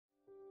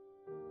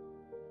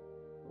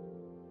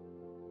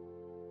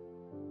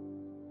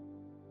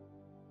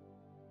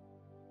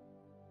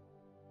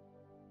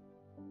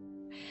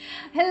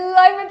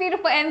Hello, my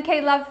beautiful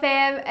MK Love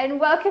fam, and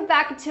welcome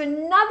back to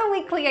another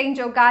weekly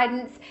angel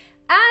guidance.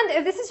 And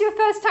if this is your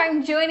first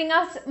time joining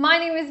us, my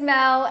name is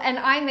Mel, and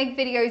I make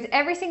videos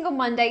every single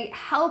Monday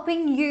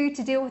helping you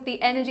to deal with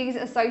the energies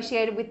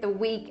associated with the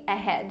week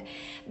ahead.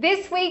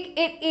 This week,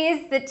 it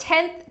is the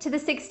 10th to the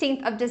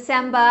 16th of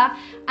December,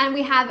 and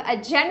we have a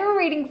general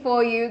reading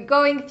for you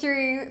going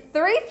through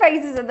 3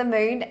 phases of the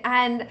moon,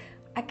 and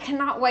I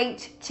cannot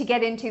wait to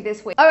get into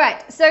this week. All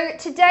right, so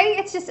today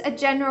it's just a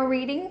general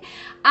reading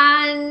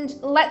and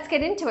let's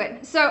get into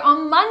it. So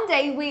on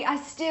Monday, we are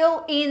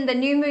still in the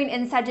new moon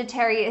in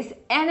Sagittarius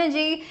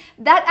energy.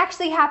 That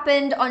actually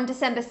happened on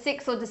December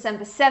 6th or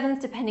December 7th,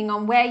 depending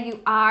on where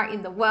you are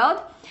in the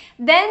world.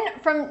 Then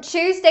from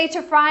Tuesday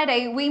to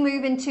Friday, we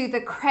move into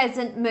the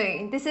crescent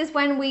moon. This is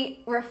when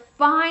we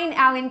refine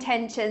our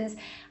intentions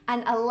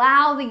and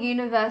allow the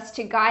universe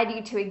to guide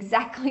you to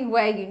exactly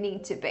where you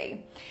need to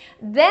be.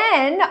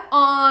 Then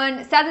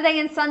on Saturday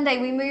and Sunday,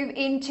 we move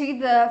into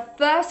the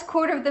first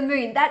quarter of the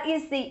moon. That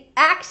is the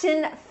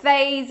action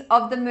phase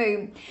of the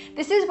moon.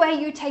 This is where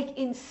you take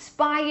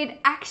inspired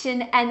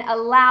action and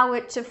allow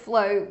it to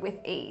flow with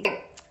ease.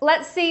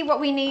 Let's see what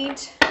we need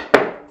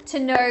to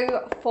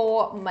know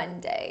for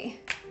Monday.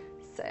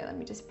 So let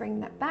me just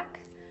bring that back.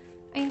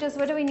 Angels,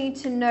 what do we need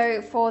to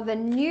know for the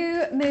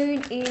new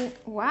moon in,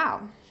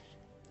 wow,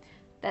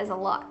 there's a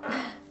lot.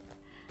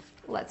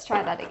 Let's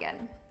try that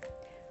again.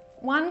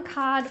 One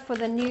card for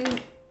the new,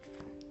 it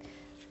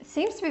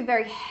seems to be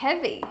very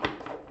heavy.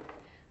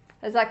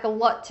 There's like a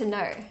lot to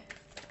know.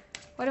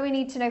 What do we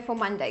need to know for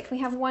Monday? Can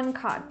we have one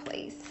card,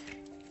 please?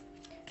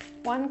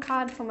 One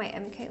card for my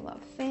MK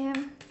Love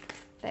fam.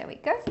 There we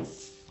go.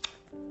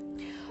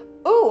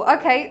 Oh,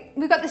 okay,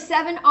 we've got the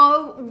 7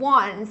 of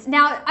Wands.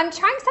 Now, I'm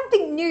trying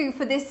something new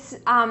for this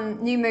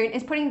new moon,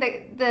 is putting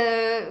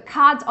the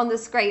cards on the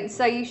screen.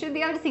 So you should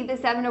be able to see the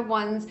 7 of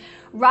Wands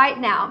right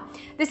now.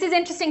 This is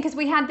interesting because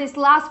we had this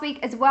last week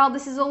as well.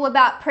 This is all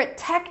about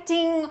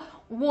protecting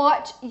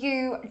what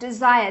you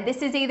desire.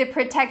 This is either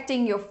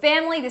protecting your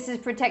family, this is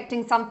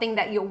protecting something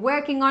that you're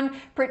working on,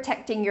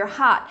 protecting your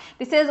heart.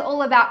 This is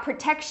all about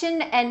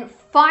protection and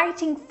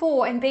fighting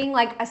for and being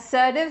like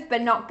assertive,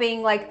 but not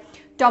being like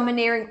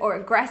domineering or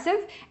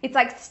aggressive. It's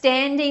like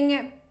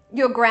standing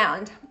your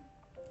ground.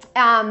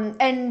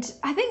 And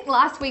I think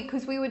last week,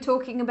 because we were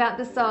talking about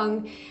the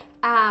song,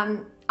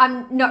 I'm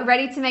Not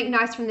Ready to Make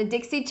Nice from the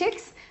Dixie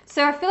Chicks.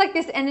 So I feel like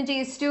this energy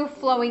is still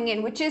flowing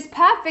in, which is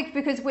perfect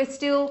because we're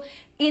still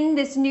in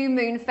this new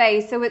moon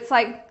phase. So it's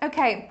like,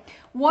 okay,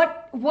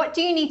 what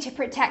do you need to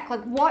protect?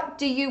 Like, what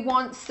do you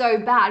want so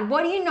bad?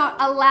 What are you not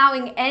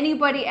allowing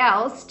anybody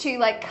else to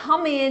like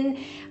come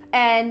in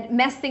and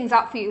mess things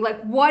up for you?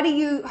 Like, what are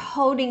you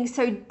holding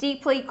so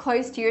deeply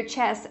close to your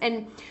chest,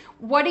 and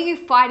what are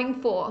you fighting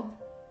for?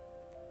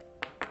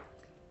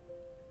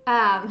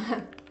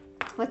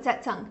 What's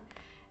that song?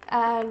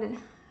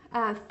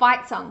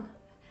 Fight song.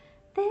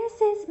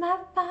 This is my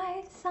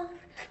fight song.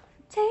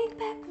 Take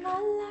back my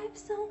life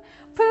song.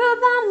 Prove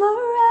I'm a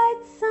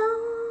right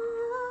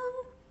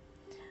song.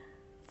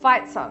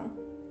 Fight song.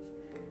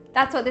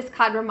 That's what this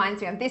card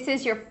reminds me of. This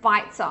is your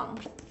fight song.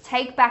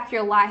 Take back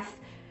your life.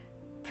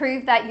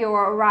 Prove that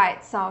you're a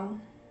right song.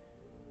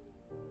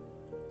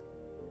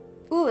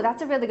 Ooh,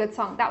 that's a really good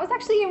song. That was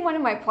actually in one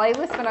of my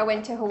playlists when I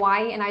went to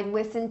Hawaii, and I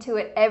listened to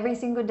it every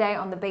single day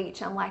on the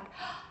beach. I'm like,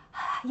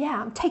 yeah,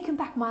 I'm taking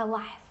back my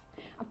life.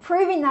 I'm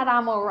proving that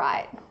I'm all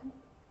right.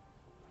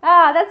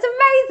 Ah, that's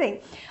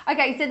amazing.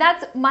 Okay, so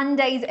that's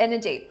Monday's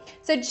energy.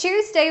 So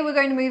Tuesday, we're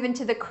going to move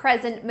into the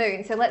crescent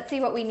moon. So let's see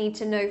what we need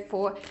to know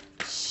for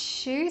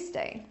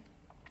Tuesday.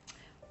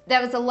 There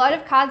was a lot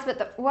of cards, but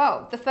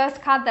the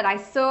first card that I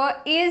saw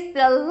is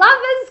the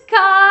Lovers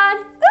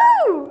card.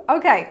 Ooh,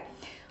 okay,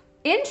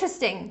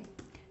 interesting.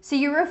 So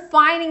you're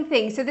refining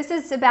things. So this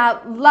is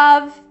about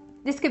love.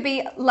 This could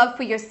be love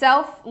for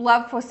yourself,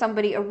 love for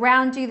somebody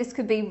around you. This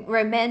could be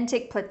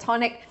romantic,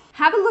 platonic.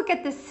 Have a look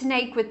at the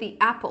snake with the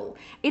apple.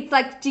 It's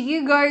like, do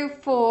you go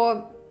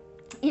for,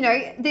 you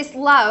know, this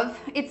love?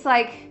 It's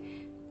like,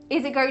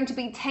 is it going to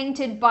be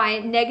tainted by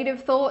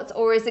negative thoughts,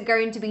 or is it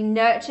going to be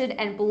nurtured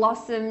and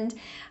blossomed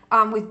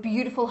with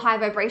beautiful high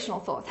vibrational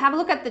thoughts? Have a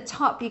look at the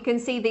top. You can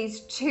see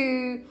these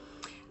 2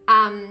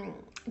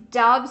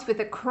 doves with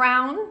a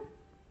crown.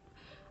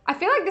 I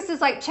feel like this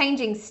is like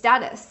changing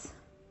status.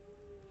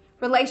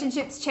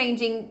 Relationships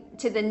changing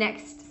to the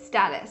next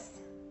status.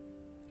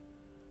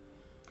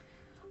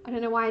 I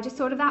don't know why I just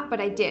thought of that, but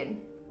I did.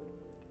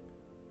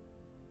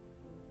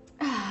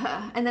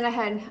 And then I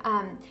heard,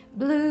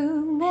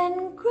 bloom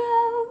and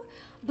grow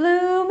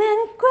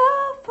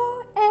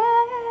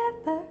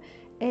forever,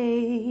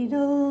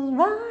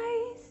 Edelweiss.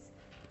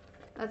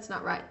 That's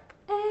not right.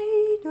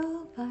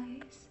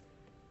 Edelweiss.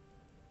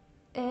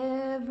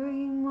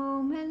 Every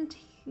moment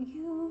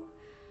you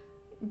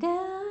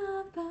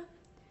never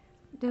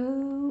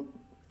do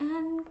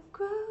and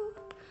grow,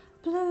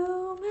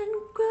 bloom and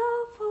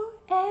grow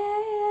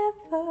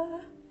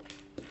forever.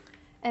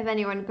 If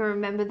anyone can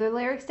remember the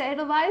lyrics to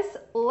Edelweiss,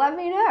 let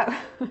me know.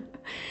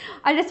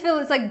 I just feel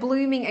it's like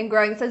blooming and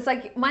growing. So it's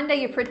like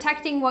Monday, you're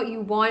protecting what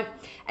you want.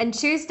 And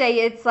Tuesday,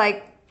 it's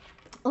like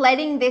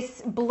letting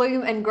this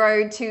bloom and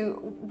grow to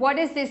what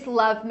does this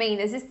love mean?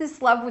 Is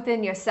this love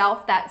within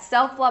yourself, that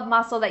self-love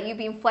muscle that you've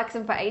been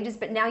flexing for ages,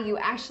 but now you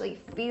actually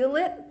feel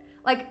it?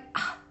 Like,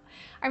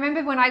 I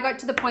remember when I got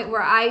to the point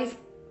where I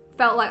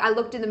felt like I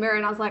looked in the mirror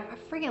and I was like, I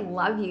freaking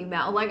love you,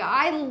 Mel. Like,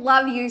 I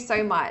love you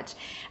so much.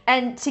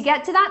 And to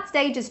get to that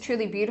stage is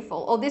truly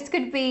beautiful. Or this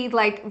could be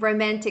like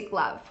romantic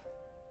love.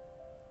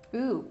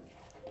 Ooh.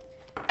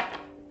 Or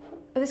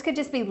this could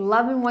just be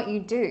loving what you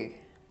do.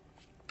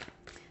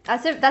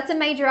 That's a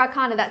major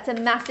arcana. That's a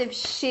massive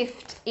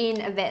shift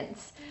in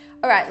events.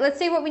 All right, let's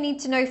see what we need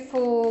to know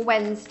for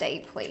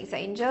Wednesday, please,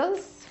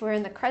 angels. We're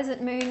in the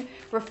crescent moon,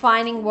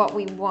 refining what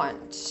we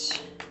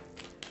want.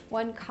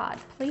 One card,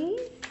 please.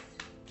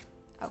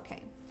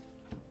 Okay.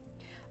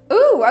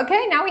 Ooh,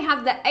 okay, now we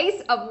have the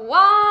Ace of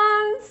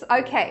Wands.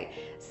 Okay,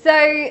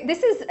 so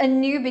this is a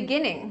new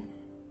beginning,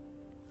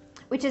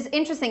 which is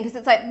interesting because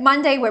it's like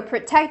Monday we're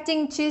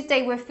protecting,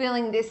 Tuesday we're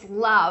feeling this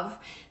love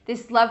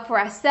for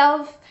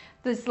ourselves,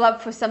 this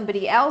love for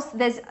somebody else.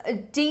 There's a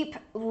deep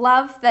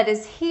love that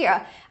is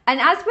here. And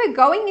as we're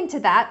going into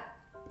that,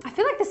 I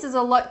feel like this is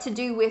a lot to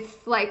do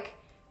with like,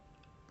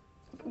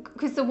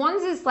 because the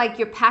Wands is like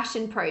your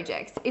passion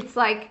projects. It's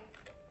like,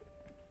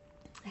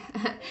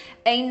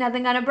 ain't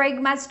nothing gonna break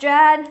my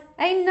stride,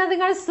 ain't nothing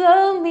gonna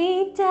slow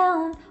me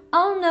down,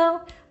 oh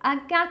no, I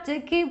got to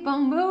keep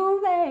on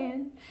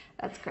moving.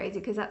 That's crazy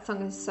because that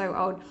song is so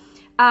old.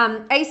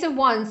 Ace of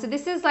Wands, so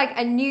this is like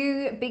a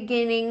new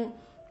beginning.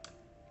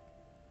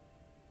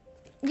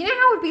 You know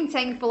how we've been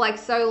saying for like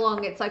so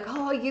long, it's like,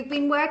 oh, you've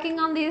been working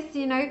on this,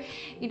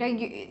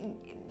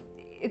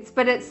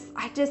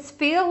 I just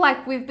feel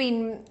like we've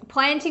been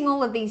planting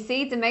all of these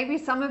seeds, and maybe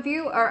some of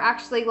you are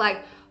actually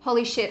like,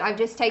 holy shit, I've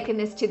just taken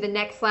this to the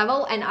next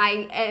level, and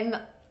I am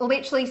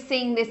literally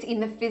seeing this in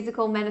the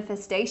physical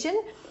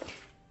manifestation.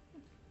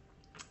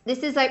 This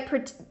is like,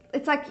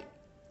 it's like,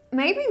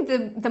 maybe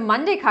the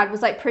Monday card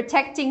was like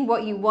protecting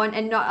what you want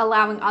and not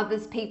allowing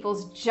others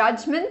people's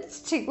judgments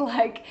to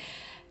like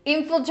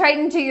infiltrate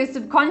into your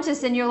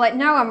subconscious, and you're like,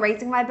 no, I'm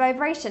raising my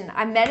vibration.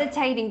 I'm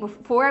meditating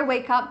before I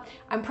wake up.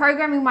 I'm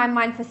programming my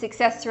mind for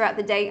success throughout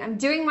the day. I'm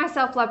doing my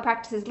self-love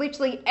practices.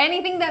 Literally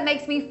anything that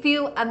makes me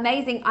feel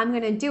amazing, I'm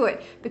going to do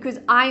it because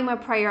I'm a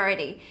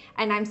priority.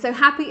 And I'm so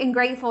happy and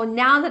grateful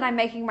now that I'm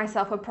making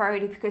myself a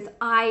priority because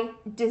I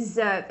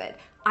deserve it.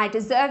 I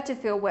deserve to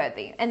feel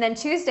worthy. And then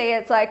Tuesday,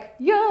 it's like,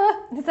 yeah,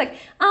 it's like,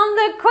 I'm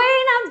the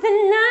queen of the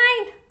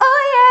night.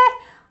 Oh yeah,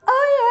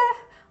 oh yeah,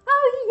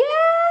 oh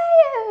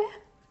yeah, yeah.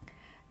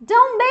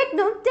 Don't make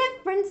no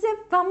difference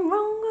if I'm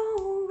wrong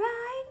or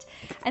right.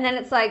 And then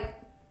it's like,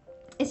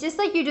 it's just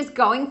like you're just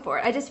going for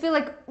it. I just feel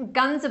like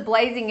guns are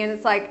blazing, and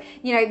it's like,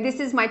 this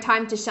is my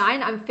time to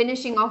shine. I'm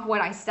finishing off what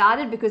I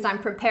started because I'm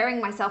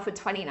preparing myself for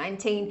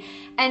 2019.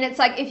 And it's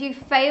like, if you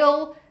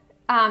fail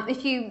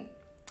to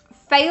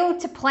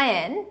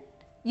plan,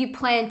 you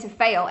plan to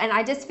fail. And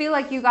I just feel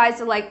like you guys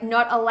are like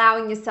not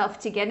allowing yourself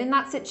to get in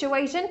that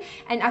situation.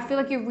 And I feel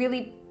like you're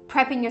really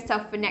prepping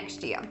yourself for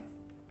next year.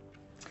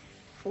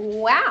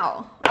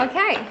 Wow.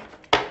 Okay.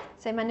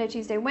 So Monday,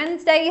 Tuesday,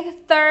 Wednesday,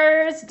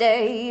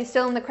 Thursday,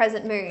 still in the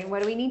crescent moon.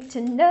 What do we need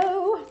to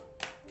know?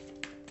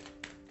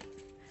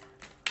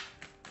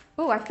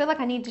 Oh, I feel like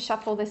I need to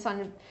shuffle this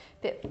one a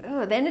bit.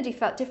 Oh, the energy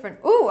felt different.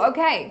 Oh,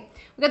 okay.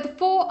 We got the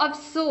Four of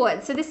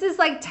Swords. So this is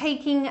like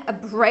taking a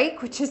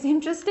break, which is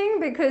interesting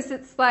because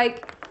it's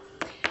like,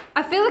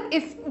 I feel like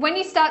when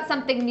you start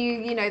something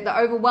new, the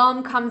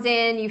overwhelm comes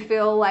in, you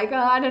feel like, oh,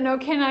 I don't know,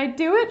 can I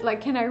do it? Like,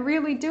 can I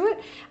really do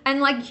it?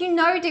 And like,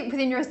 deep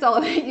within your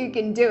soul that you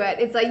can do it.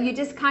 It's like, you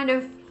just kind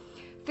of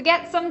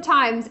forget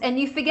sometimes, and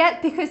you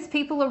forget because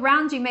people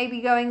around you may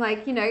be going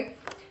like,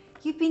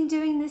 you've been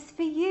doing this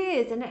for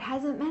years and it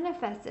hasn't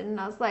manifested. And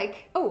I was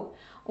like, oh,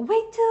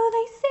 wait till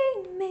they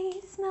see me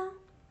smile.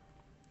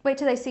 Wait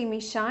till they see me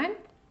shine.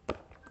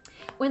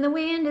 When the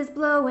wind is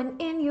blowing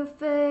in your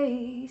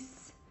face.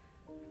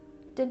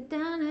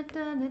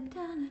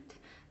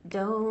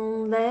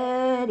 Don't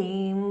let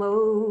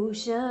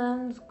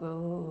emotions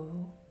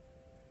grow.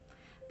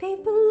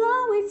 People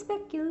always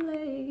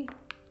speculate.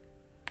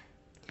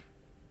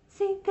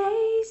 See,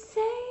 they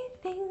say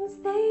things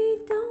they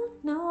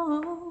don't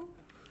know.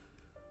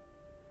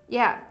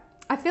 Yeah,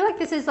 I feel like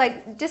this is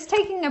like just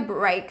taking a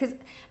break, because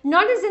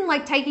not as in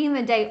like taking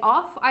the day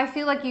off. I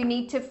feel like you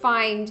need to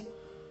find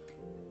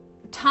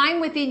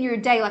time within your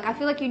day. Like, I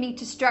feel like you need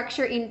to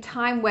structure in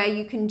time where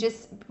you can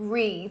just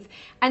breathe.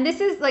 And this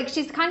is like,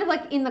 she's kind of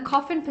like in the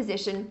coffin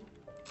position.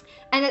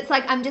 And it's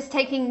like, I'm just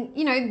taking,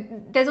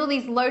 there's all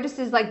these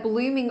lotuses like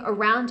blooming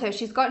around her.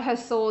 She's got her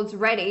swords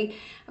ready,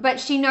 but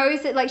she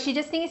knows that like, she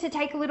just needs to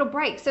take a little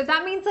break. So if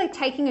that means like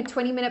taking a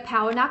 20-minute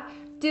power nap,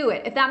 do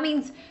it. If that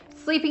means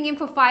sleeping in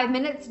for 5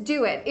 minutes,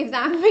 do it. If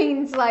that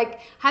means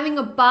like having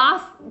a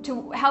bath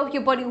to help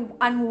your body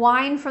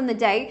unwind from the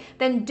day,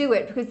 then do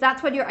it, because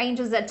that's what your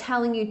angels are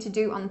telling you to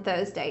do on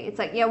Thursday. It's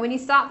like, when you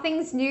start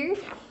things new,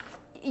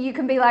 you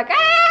can be like,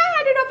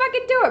 I don't know if I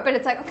can do it, but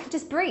it's like, okay,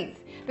 just breathe.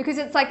 because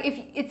it's like, if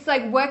it's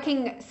like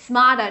working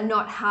smarter,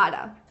 not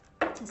harder.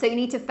 So you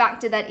need to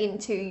factor that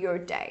into your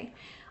day.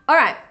 All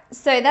right,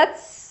 so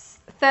that's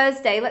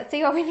Thursday. Let's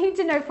see what we need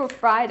to know for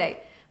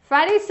Friday.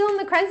 Friday's still in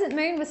the crescent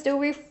moon. We're still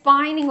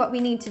refining what we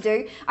need to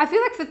do. I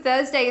feel like for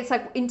Thursday, it's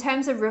like in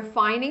terms of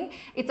refining,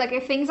 it's like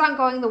if things aren't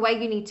going the way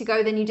you need to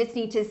go, then you just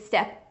need to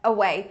step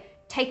away,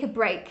 take a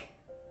break,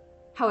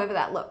 however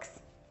that looks.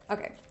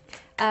 Okay,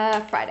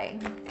 Friday.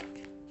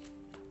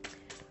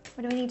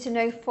 What do we need to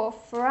know for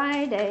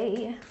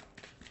Friday?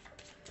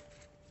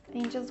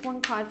 Angels,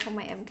 one card for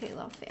my MK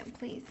Love fam,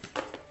 please.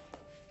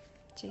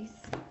 Jeez,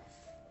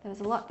 there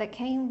was a lot that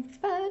came,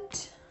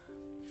 but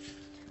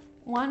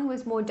one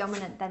was more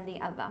dominant than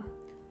the other.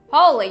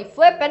 Holy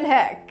flippin'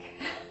 heck.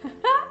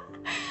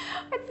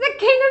 It's the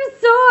King of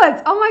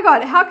Swords. Oh my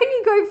God, how can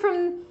you go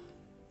from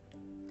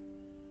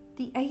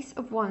the Ace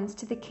of Wands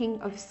to the King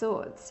of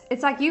Swords?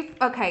 It's like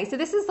okay, so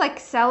this is like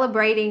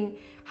celebrating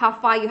how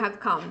far you have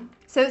come.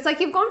 So it's like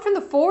you've gone from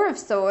the Four of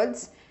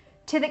Swords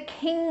to the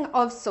King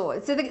of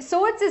Swords. So the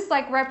swords is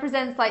like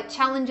represents like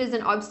challenges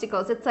and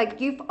obstacles. It's like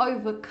you've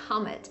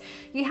overcome it.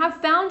 You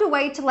have found a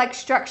way to like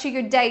structure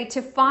your day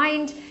to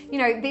find, you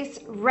know, this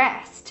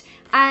rest,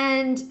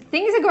 and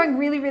things are going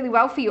really, really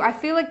well for you. I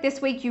feel like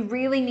this week you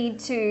really need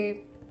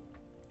to,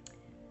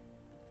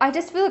 I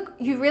just feel like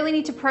you really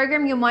need to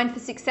program your mind for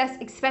success,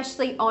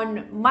 especially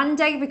on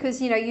Monday,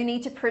 because, you know, you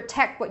need to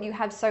protect what you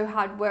have so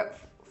hard work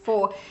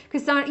for.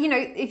 Because, you know,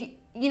 if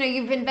you know,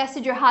 you've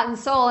invested your heart and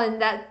soul,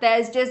 and that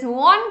there's just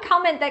one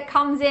comment that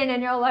comes in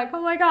and you're like,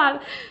 oh my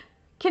God,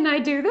 can I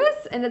do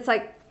this? And it's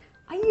like,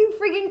 are you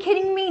friggin'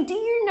 kidding me? Do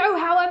you know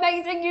how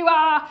amazing you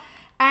are?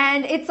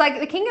 And it's like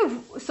the King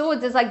of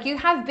Swords is like, you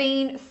have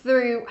been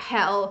through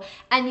hell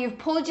and you've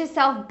pulled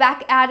yourself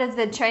back out of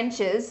the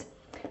trenches.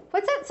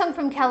 What's that song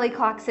from Kelly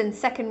Clarkson,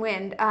 Second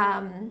Wind?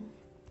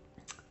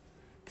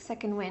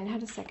 Second Wind, how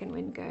does Second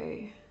Wind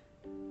go?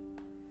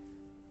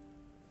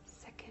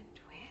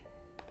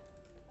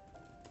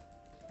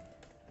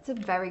 It's a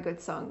very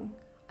good song.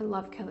 I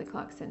love Kelly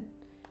Clarkson.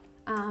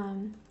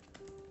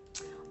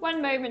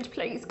 One moment,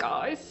 please,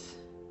 guys.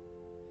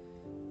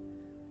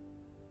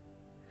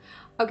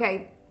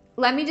 Okay,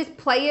 let me just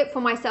play it for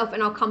myself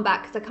and I'll come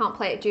back because I can't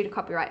play it due to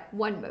copyright.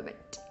 One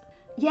moment.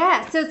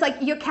 Yeah, so it's like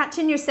you're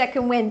catching your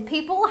second wind.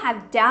 People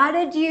have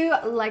doubted you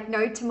like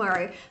no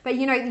tomorrow. But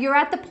you know, you're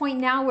at the point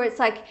now where it's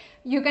like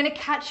you're going to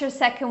catch your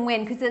second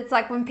wind, because it's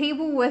like when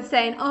people were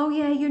saying, oh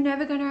yeah, you're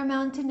never going to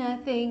amount to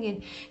nothing,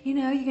 and you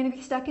know, you're going to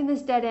be stuck in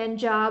this dead-end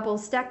job or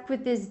stuck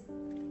with this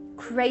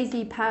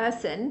crazy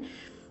person.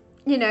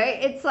 You know,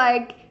 it's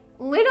like,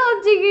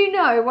 little do you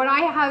know, what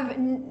I have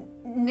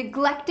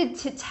neglected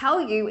to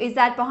tell you is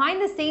that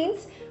behind the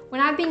scenes, when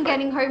I've been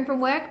getting home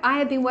from work, I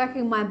have been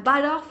working my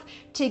butt off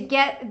to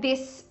get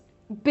this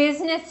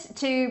business,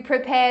 to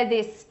prepare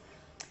this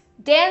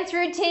dance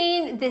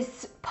routine,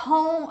 this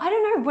poem, I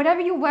don't know, whatever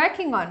you're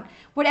working on,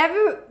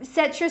 whatever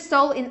sets your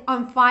soul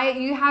on fire,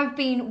 you have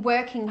been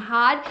working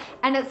hard.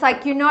 And it's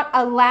like you're not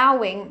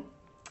allowing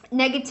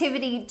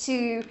negativity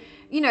to,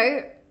 you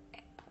know,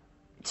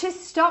 to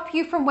stop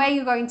you from where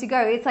you're going to go.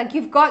 It's like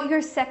you've got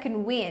your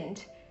second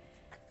wind.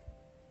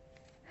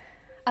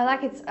 I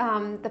like it's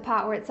the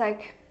part where it's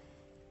like,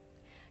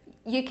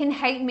 you can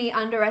hate me,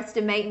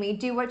 underestimate me,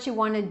 do what you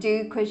want to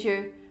do because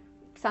you're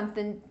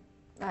something,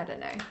 I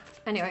don't know.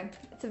 Anyway,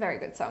 it's a very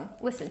good song.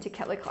 Listen to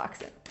Kelly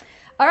Clarkson.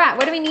 All right,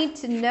 what do we need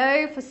to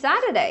know for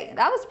Saturday?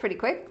 That was pretty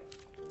quick.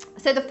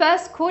 So the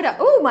first quarter,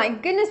 oh my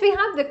goodness, we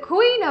have the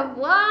Queen of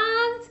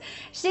Wands.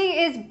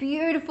 She is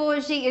beautiful.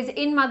 She is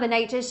in Mother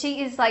Nature.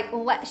 She is like,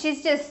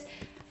 she's just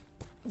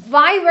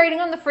vibrating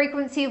on the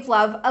frequency of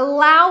love,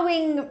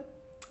 allowing,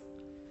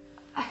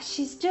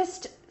 she's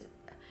just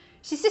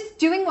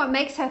doing what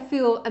makes her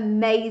feel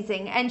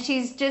amazing. And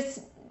she's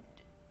just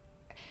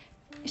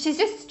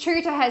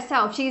true to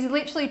herself. She's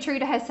literally true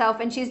to herself,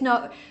 and she's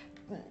not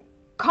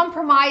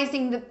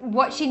compromising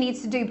what she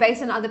needs to do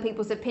based on other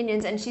people's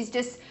opinions. And she's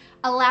just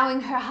allowing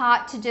her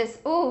heart to just,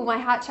 oh, my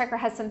heart chakra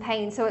has some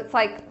pain. So it's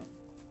like,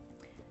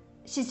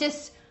 she's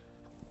just,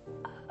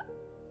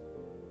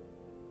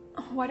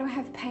 why do I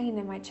have pain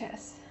in my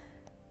chest?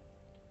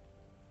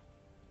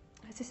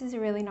 This is a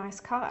really nice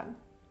card.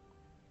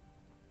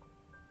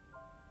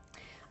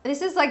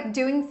 This is like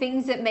doing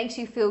things that makes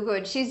you feel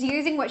good. She's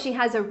using what she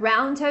has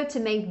around her to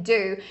make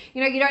do.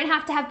 You know, you don't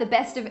have to have the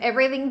best of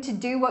everything to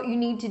do what you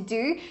need to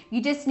do.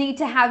 You just need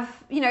to have,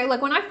 you know,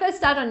 like when I first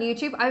started on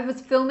YouTube, I was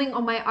filming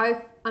on my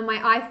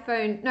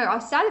iPhone. No, I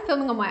started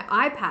filming on my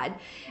iPad,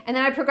 and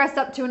then I progressed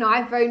up to an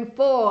iPhone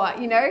 4,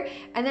 you know,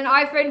 and then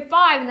iPhone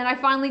 5, and then I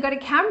finally got a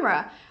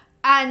camera.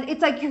 And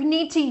it's like you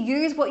need to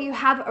use what you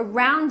have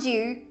around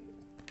you.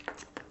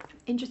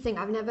 Interesting,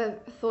 I've never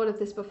thought of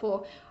this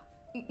before.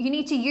 You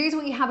need to use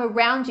what you have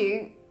around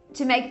you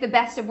to make the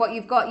best of what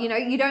you've got. You know,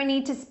 you don't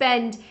need to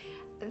spend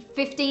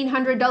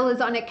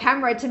 $1,500 on a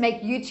camera to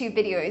make YouTube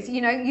videos. You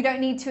know, you don't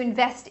need to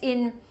invest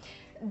in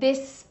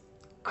this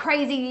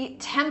crazy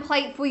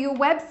template for your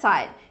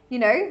website. You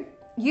know,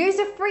 use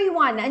a free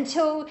one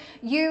until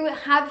you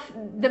have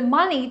the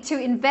money to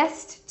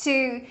invest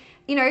to,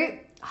 you know,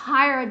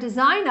 hire a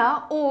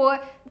designer or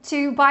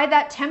to buy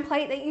that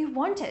template that you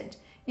wanted.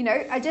 You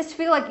know, I just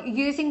feel like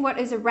using what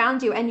is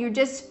around you, and you're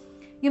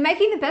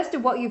making the best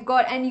of what you've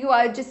got, and you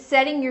are just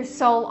setting your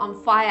soul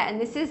on fire. And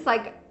this is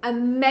like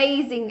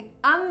amazing,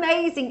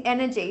 amazing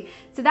energy.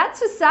 So that's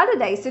for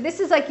Saturday. So this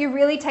is like you're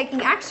really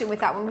taking action with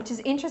that one, which is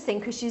interesting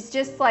because she's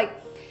just like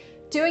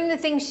doing the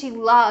things she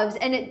loves,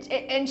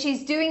 and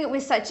she's doing it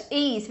with such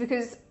ease,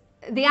 because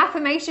the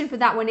affirmation for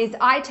that one is,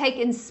 I take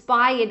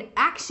inspired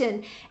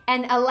action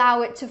and allow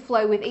it to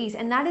flow with ease.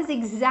 And that is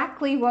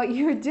exactly what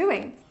you're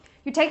doing.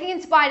 You're taking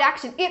inspired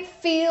action. It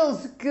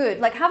feels good.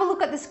 Like, have a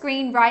look at the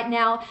screen right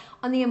now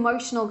on the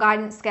emotional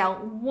guidance scale.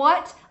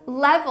 What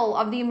level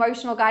of the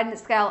emotional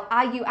guidance scale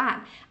are you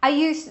at? Are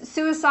you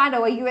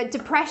suicidal? Are you at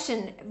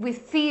depression with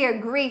fear,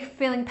 grief,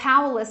 feeling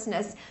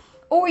powerlessness?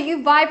 Or are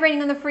you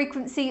vibrating on the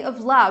frequency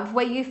of love,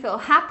 where you feel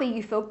happy,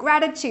 you feel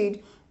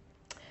gratitude,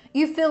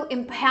 you feel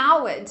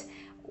empowered?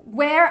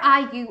 Where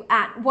are you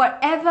at?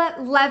 Whatever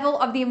level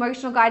of the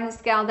emotional guidance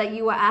scale that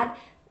you are at,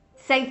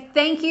 say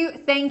thank you,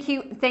 thank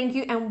you, thank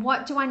you, and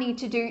what do I need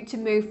to do to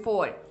move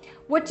forward?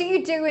 What do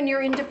you do when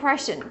you're in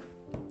depression?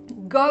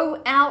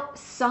 Go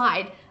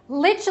outside.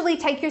 Literally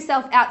take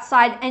yourself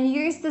outside and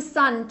use the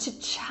sun to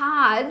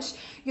charge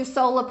your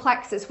solar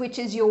plexus, which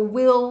is your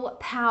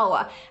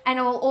willpower. And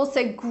it will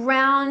also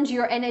ground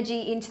your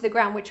energy into the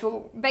ground, which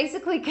will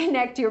basically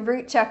connect your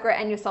root chakra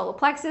and your solar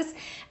plexus.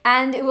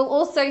 And it will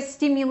also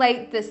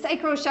stimulate the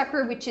sacral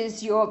chakra, which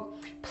is your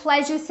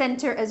pleasure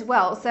center as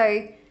well.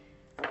 So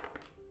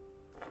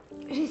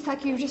it's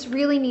like you just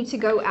really need to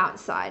go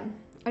outside.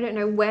 I don't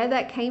know where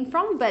that came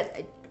from,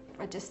 but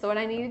I just thought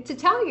I needed to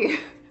tell you.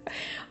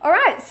 All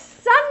right,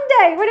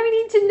 Sunday. What do we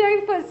need to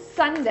know for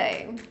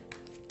Sunday?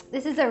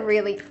 This is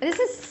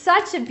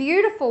such a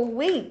beautiful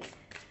week.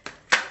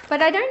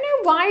 But I don't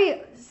know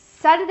why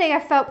Saturday I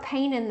felt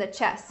pain in the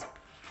chest.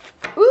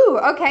 Ooh,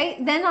 okay.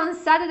 Then on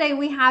Saturday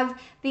we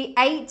have the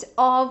 8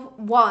 of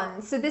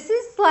Wands. So this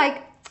is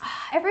like,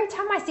 every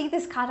time I see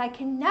this card, I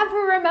can never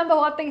remember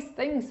what these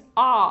things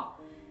are.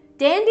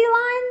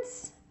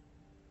 Dandelions?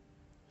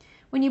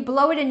 When you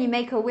blow it and you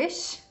make a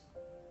wish?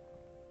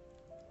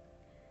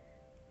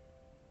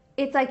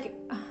 It's like,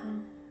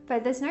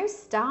 but there's no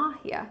star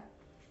here.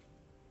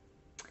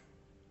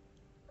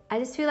 I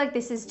just feel like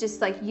this is just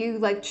like you,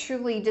 like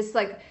truly just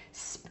like,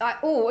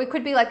 oh, it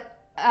could be like,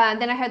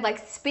 then I heard like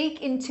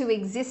speak into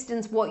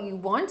existence what you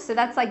want. So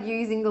that's like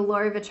using the law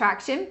of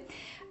attraction.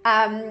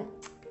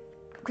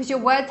 Because your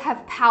words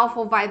have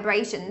powerful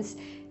vibrations.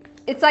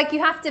 It's like you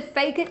have to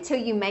fake it till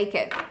you make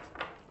it.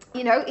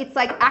 You know, it's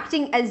like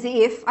acting as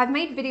if, I've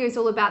made videos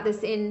all about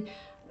this in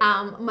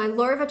my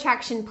Law of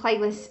Attraction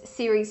playlist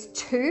series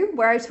 2,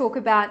 where I talk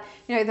about,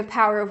 you know, the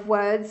power of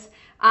words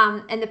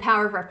and the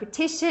power of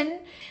repetition.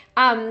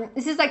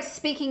 This is like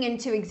speaking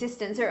into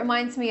existence. It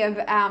reminds me of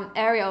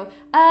Ariel.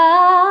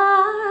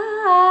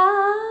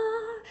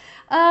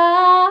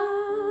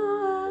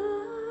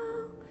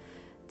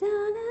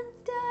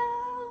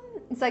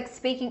 It's like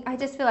speaking, I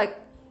just feel like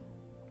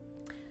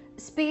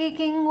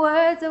speaking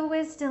words of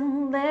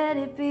wisdom, let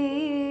it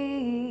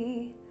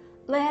be.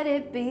 Let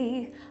it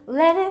be,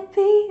 let it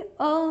be,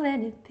 oh let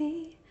it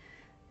be.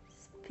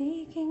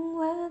 Speaking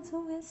words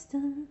of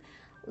wisdom,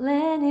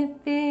 let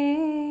it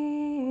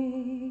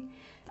be.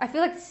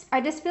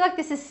 I just feel like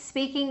this is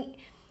speaking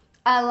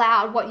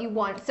aloud what you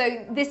want.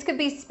 So this could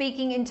be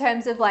speaking in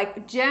terms of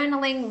like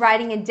journaling,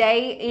 writing a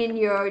day in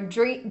your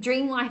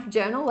dream life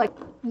journal. Like,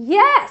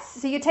 yes,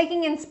 so you're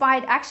taking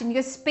inspired action.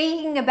 You're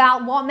speaking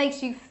about what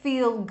makes you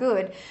feel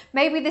good.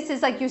 Maybe this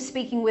is like you're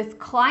speaking with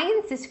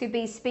clients. This could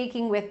be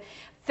speaking with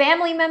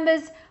family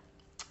members,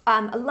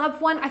 a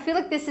loved one. I feel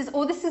like this is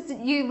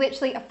you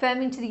literally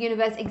affirming to the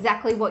universe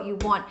exactly what you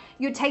want.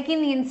 You're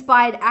taking the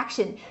inspired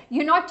action.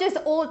 You're not just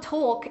all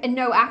talk and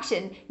no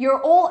action.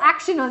 You're all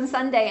action on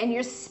Sunday, and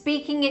you're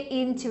speaking it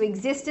into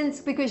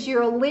existence because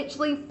you're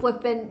literally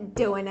flipping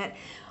doing it.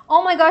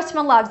 Oh my gosh,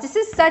 my loves, this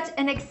is such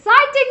an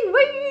exciting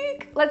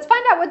week. Let's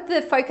find out what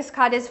the focus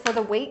card is for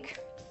the week.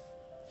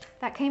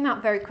 That came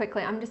out very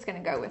quickly. I'm just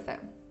going to go with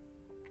it.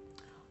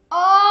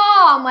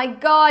 Oh my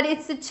God,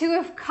 it's the 2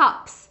 of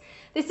Cups.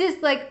 This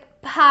is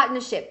like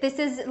partnership. This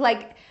is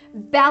like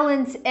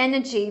balance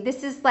energy.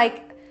 This is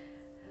like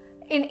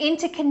an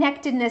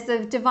interconnectedness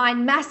of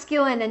divine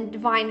masculine and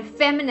divine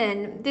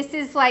feminine. This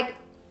is like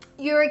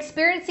you're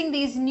experiencing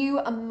these new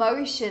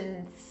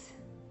emotions.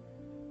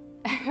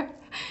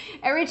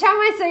 Every time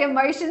I say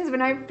emotions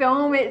when I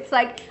film, it's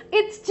like,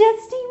 it's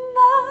just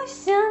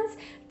emotions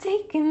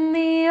taking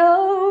me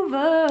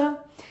over.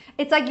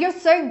 It's like you're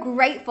so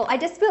grateful. I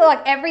just feel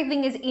like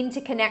everything is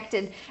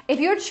interconnected. If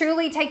you're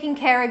truly taking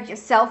care of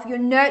yourself, you're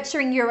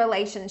nurturing your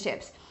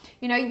relationships.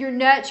 You know, you're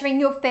nurturing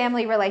your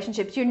family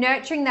relationships. You're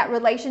nurturing that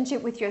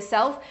relationship with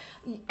yourself.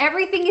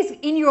 Everything is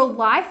in your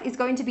life is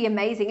going to be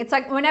amazing. It's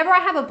like whenever I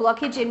have a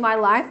blockage in my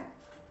life,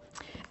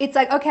 it's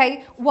like,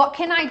 okay, what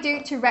can I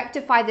do to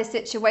rectify this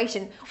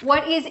situation?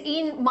 What is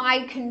in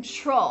my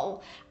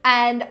control?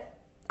 And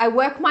I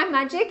work my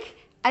magic,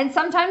 and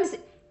sometimes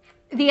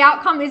the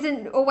outcome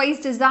isn't always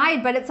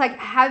desired, but it's like,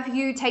 have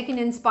you taken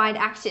inspired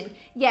action?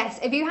 Yes,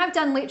 if you have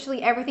done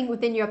literally everything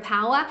within your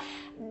power,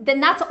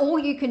 then that's all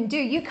you can do.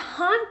 You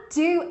can't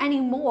do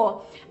any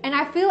more. And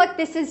I feel like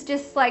this is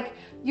just like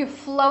you're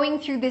flowing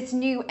through this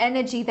new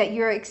energy that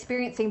you're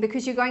experiencing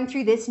because you're going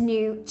through this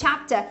new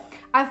chapter.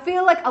 I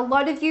feel like a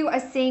lot of you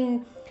are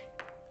seeing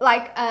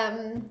like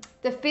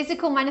the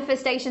physical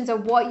manifestations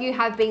of what you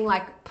have been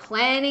like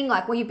planning,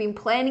 like when you've been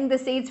planting the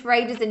seeds for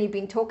ages and you've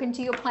been talking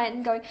to your plant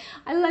and going,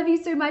 I love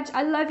you so much,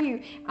 I love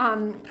you.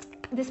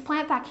 This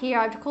plant back here,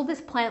 I've called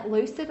this plant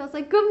Lucid. I was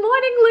like, good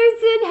morning,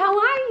 Lucid, how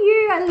are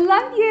you? I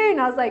love you. And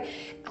I was like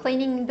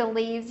cleaning the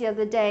leaves the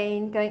other day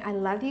and going, I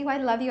love you, I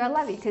love you, I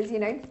love you. Because, you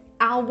know,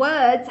 our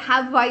words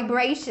have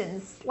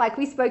vibrations like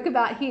we spoke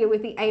about here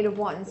with the 8 of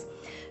Wands.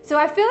 So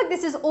I feel like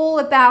this is all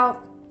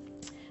about,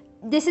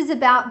 this is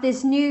about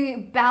this new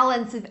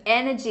balance of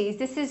energies.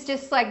 This is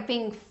just like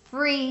being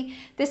free.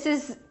 This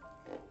is,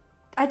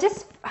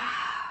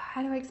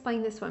 how do I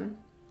explain this one?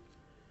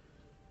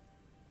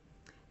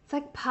 It's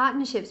like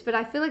partnerships, but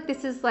I feel like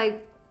this is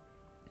like,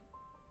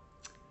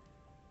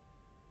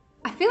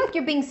 I feel like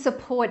you're being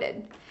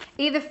supported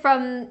either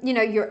from, you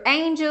know, your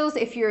angels,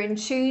 if you're in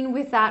tune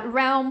with that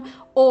realm,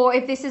 or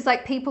if this is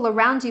like people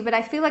around you. But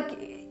I feel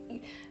like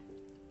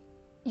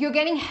you're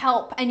getting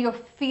help and you're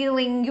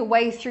feeling your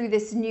way through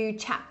this new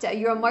chapter.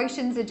 Your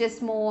emotions are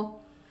just more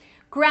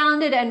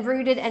grounded and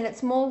rooted, and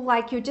it's more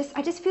like you're just,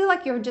 I just feel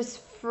like you're just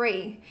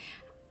free.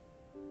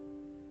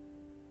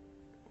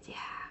 Yeah.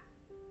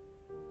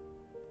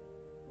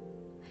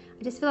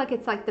 I just feel like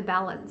it's like the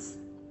balance.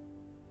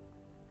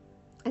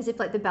 As if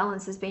like the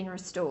balance has been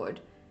restored.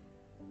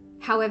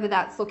 However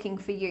that's looking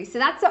for you. So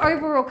that's the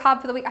overall card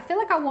for the week. I feel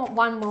like I want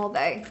one more though.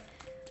 I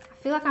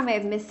feel like I may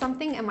have missed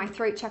something and my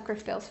throat chakra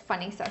feels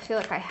funny. So I feel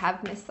like I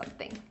have missed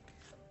something.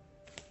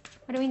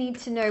 What do we need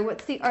to know?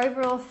 What's the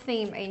overall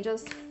theme,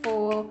 angels,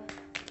 for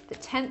the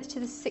 10th to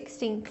the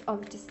 16th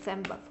of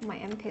December for my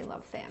MK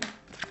Love fam?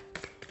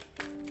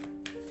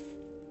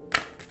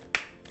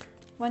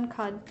 One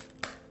card.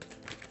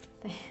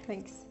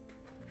 Thanks.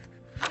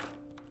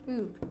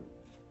 Ooh.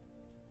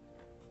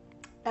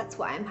 That's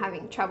why I'm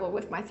having trouble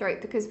with my throat,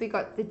 because we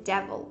got the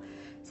Devil.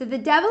 So the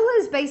Devil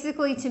is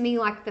basically to me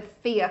like the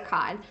fear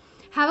card.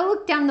 Have a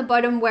look down the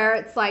bottom where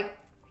it's like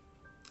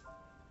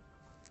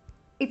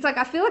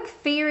I feel like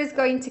fear is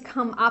going to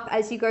come up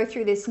as you go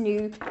through this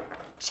new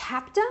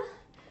chapter.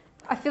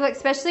 I feel like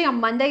especially on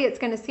Monday, it's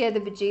going to scare the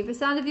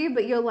bejeebus out of you,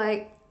 but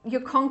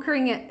you're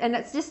conquering it. And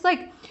it's just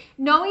like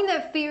knowing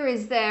that fear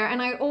is there.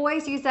 And I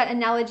always use that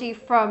analogy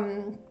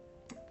from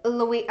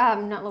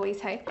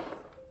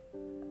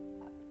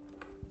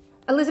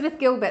Elizabeth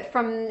Gilbert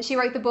she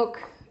wrote the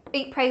book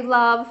Eat, Pray,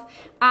 Love,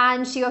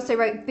 and she also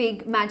wrote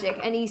Big Magic.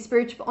 Any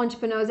spiritual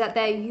entrepreneurs out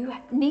there, you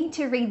need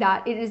to read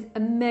that. It is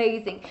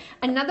amazing.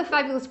 Another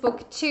fabulous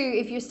book too,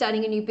 if you're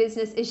starting a new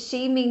business, is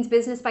She Means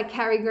Business by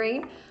Carrie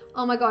Green.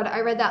 Oh my God,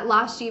 I read that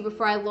last year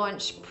before I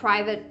launched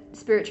private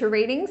spiritual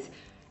readings.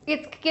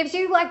 It gives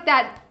you like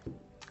that,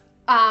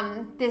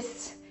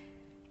 this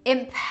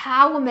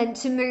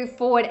empowerment to move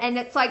forward, and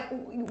it's like,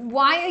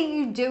 why are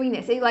you doing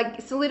this? It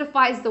like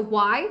solidifies the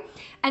why,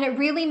 and it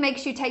really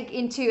makes you take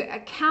into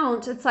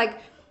account, it's like,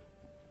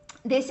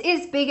 this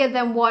is bigger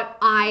than what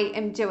I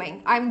am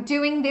doing. I'm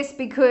doing this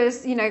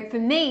because, you know, for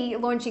me,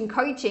 launching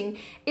coaching,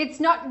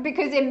 it's not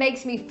because it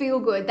makes me feel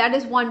good. That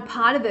is one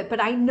part of it,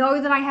 but I know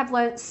that I have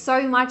learned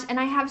so much and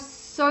I have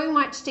so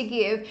much to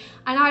give,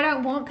 and I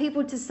don't want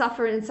people to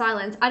suffer in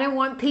silence. I don't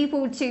want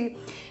people to,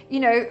 you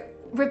know,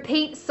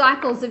 repeat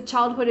cycles of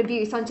childhood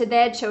abuse onto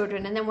their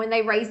children, and then when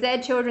they raise their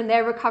children,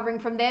 they're recovering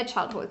from their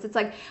childhoods. It's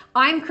like,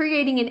 I'm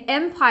creating an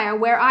empire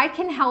where I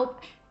can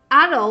help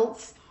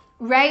adults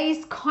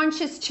raise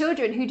conscious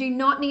children who do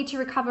not need to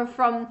recover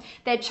from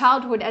their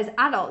childhood as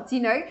adults, you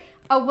know,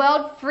 a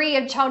world free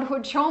of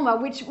childhood trauma,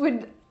 which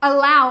would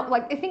allow,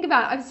 like, think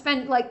about it, I've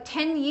spent like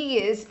 10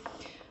 years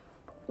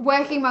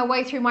working my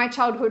way through my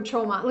childhood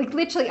trauma, like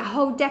literally a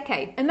whole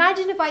decade.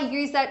 Imagine if I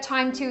used that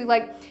time to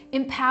like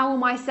empower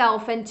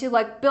myself and to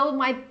like build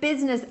my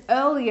business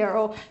earlier,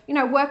 or, you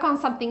know, work on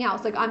something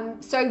else. Like,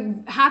 I'm so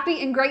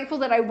happy and grateful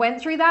that I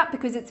went through that,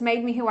 because it's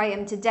made me who I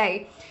am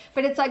today.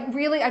 But it's like,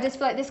 really, I just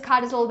feel like this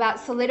card is all about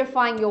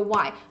solidifying your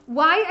why.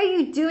 Why are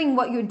you doing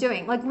what you're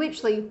doing? Like,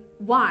 literally,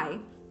 why?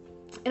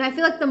 And I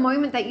feel like the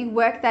moment that you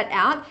work that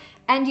out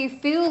and you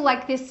feel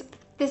like this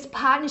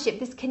partnership,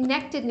 this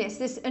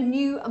connectedness, a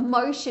new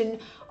emotion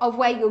of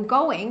where you're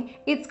going,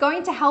 it's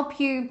going to help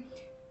you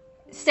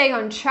stay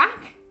on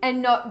track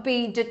and not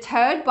be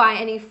deterred by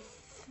any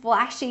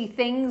flashy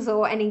things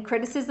or any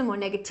criticism or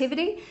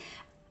negativity.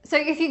 So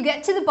if you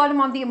get to the bottom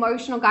of the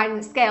emotional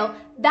guidance scale,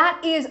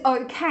 that is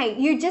okay.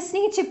 You just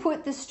need to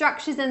put the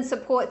structures and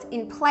supports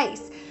in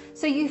place.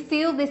 So you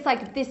feel this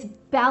like this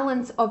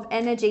balance of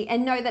energy,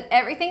 and know that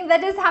everything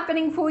that is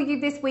happening for you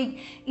this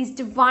week is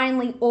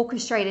divinely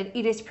orchestrated.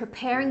 It is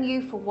preparing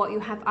you for what you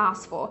have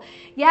asked for.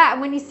 Yeah, and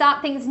when you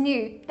start things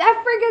new, they're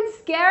friggin'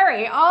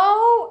 scary.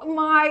 Oh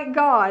my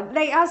God,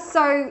 they are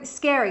so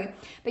scary.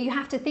 But you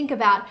have to think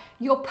about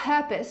your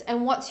purpose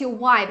and what's your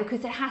why,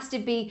 because it has to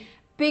be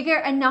bigger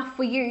enough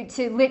for you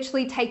to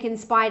literally take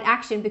inspired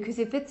action, because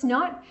if it's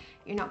not,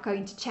 you're not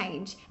going to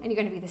change, and you're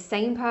going to be the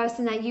same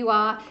person that you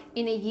are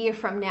in a year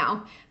from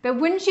now. But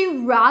wouldn't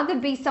you rather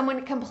be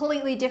someone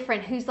completely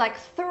different, who's like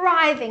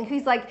thriving,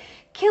 who's like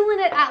killing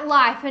it at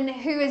life, and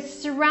who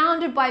is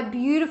surrounded by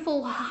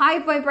beautiful, high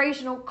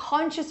vibrational,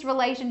 conscious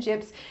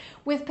relationships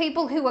with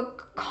people who are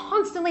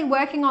constantly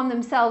working on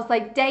themselves,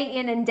 like day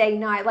in and day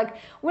night? Like,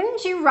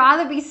 wouldn't you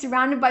rather be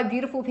surrounded by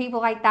beautiful people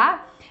like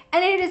that?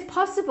 And it is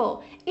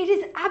possible. It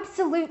is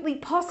absolutely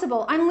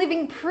possible. I'm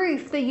living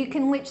proof that you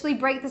can literally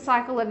break the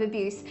cycle of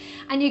abuse,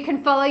 and you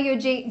can follow your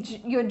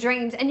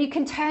dreams, and you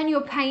can turn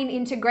your pain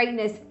into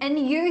greatness and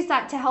use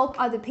that to help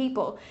other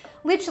people.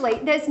 Literally,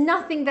 there's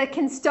nothing that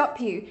can stop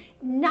you.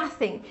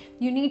 Nothing.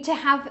 You need to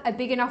have a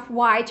big enough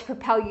why to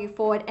propel you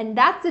forward, and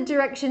that's the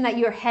direction that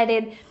you're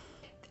headed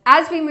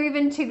as we move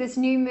into this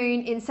new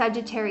moon in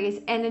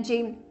Sagittarius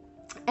energy.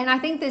 And I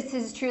think this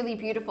is truly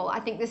beautiful. I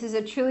think this is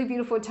a truly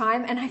beautiful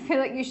time, and I feel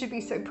like you should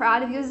be so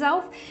proud of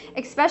yourself,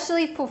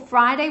 especially for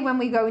Friday when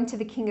we go into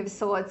the King of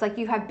Swords. Like,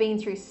 you have been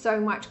through so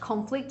much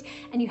conflict,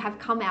 and you have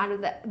come out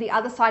of the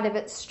other side of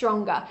it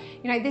stronger.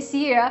 You know, this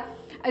year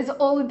has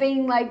all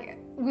been like,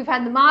 we've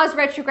had the Mars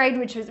retrograde,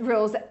 which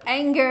rules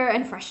anger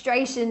and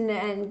frustration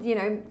and, you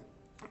know,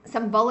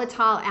 some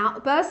volatile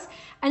outbursts,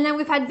 and then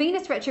we've had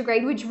Venus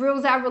retrograde, which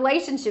rules our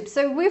relationships.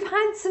 So we've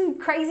had some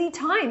crazy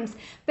times,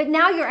 but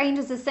now your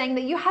angels are saying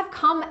that you have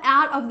come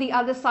out of the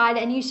other side,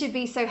 and you should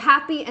be so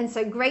happy and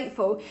so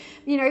grateful,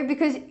 you know,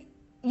 because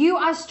you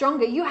are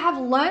stronger. You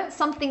have learned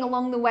something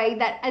along the way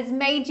that has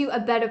made you a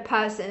better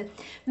person.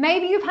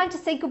 Maybe you've had to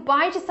say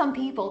goodbye to some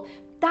people.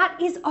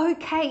 That is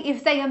okay.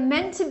 If they are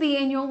meant to be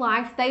in your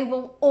life, they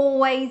will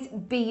always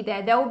be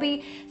there. There will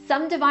be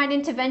some divine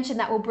intervention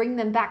that will bring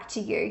them back to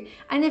you.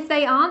 And if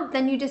they aren't,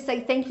 then you just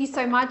say, thank you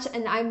so much,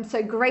 and I'm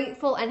so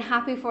grateful and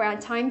happy for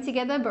our time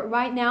together. But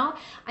right now,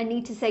 I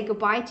need to say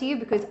goodbye to you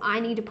because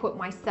I need to put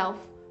myself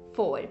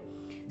forward.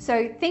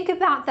 So think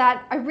about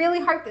that. I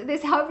really hope that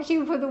this helps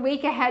you for the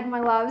week ahead,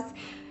 my loves.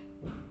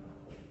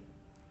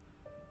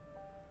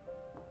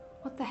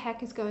 What the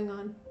heck is going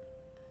on?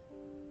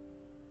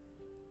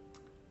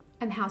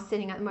 I'm house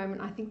sitting at the moment.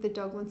 I think the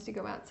dog wants to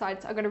go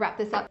outside, so I've got to wrap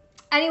this up.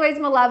 Anyways,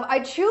 my love, I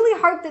truly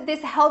hope that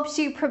this helps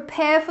you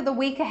prepare for the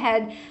week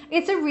ahead.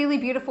 It's a really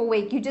beautiful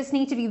week. You just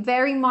need to be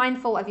very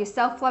mindful of your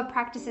self-love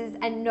practices,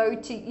 and know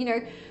to, you know,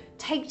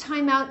 take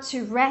time out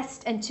to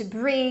rest and to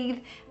breathe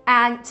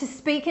and to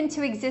speak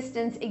into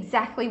existence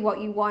exactly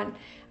what you want.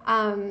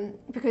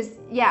 Because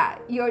yeah,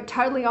 you're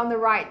totally on the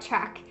right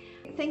track.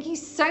 Thank you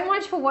so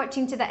much for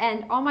watching to the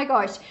end. Oh my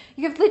gosh,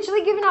 you've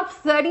literally given up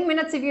 30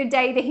 minutes of your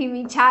day to hear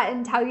me chat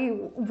and tell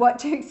you what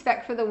to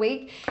expect for the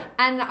week.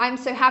 And I'm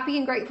so happy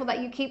and grateful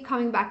that you keep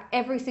coming back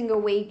every single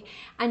week,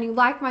 and you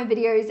like my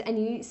videos, and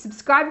you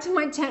subscribe to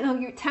my channel,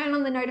 you turn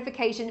on the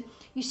notification,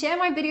 you share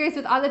my videos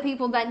with other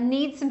people that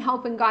need some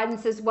help and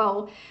guidance as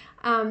well.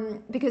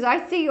 Because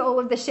I see all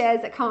of the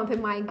shares that come up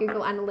in my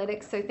Google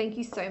Analytics. So thank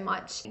you so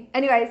much.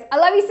 Anyways, I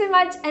love you so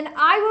much, and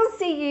I will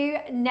see you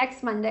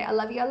next Monday. I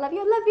love you, I love you,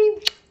 I love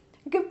you.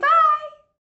 Goodbye.